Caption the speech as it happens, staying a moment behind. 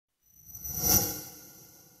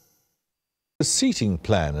The seating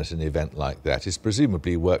plan at an event like that is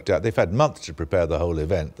presumably worked out. They've had months to prepare the whole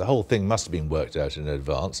event. The whole thing must have been worked out in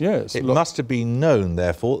advance. Yes. It must have been known,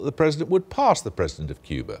 therefore, that the president would pass the president of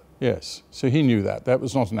Cuba. Yes, so he knew that. That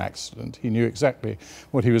was not an accident. He knew exactly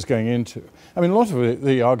what he was going into. I mean, a lot of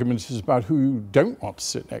the argument is about who you don't want to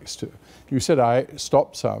sit next to. You said I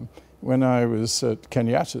stopped some. When I was at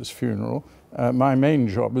Kenyatta's funeral, my main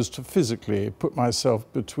job was to physically put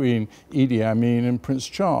myself between Idi Amin and Prince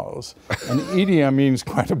Charles. And Idi Amin's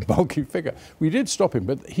quite a bulky figure. We did stop him,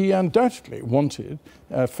 but he undoubtedly wanted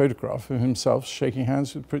a photograph of himself shaking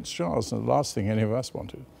hands with Prince Charles, and the last thing any of us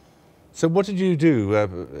wanted. So what did you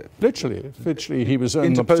do? Literally, he was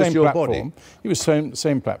on the same platform. Body. He was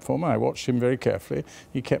same platform. I watched him very carefully.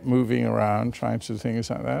 He kept moving around, trying to do things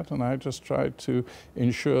like that, and I just tried to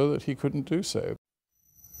ensure that he couldn't do so.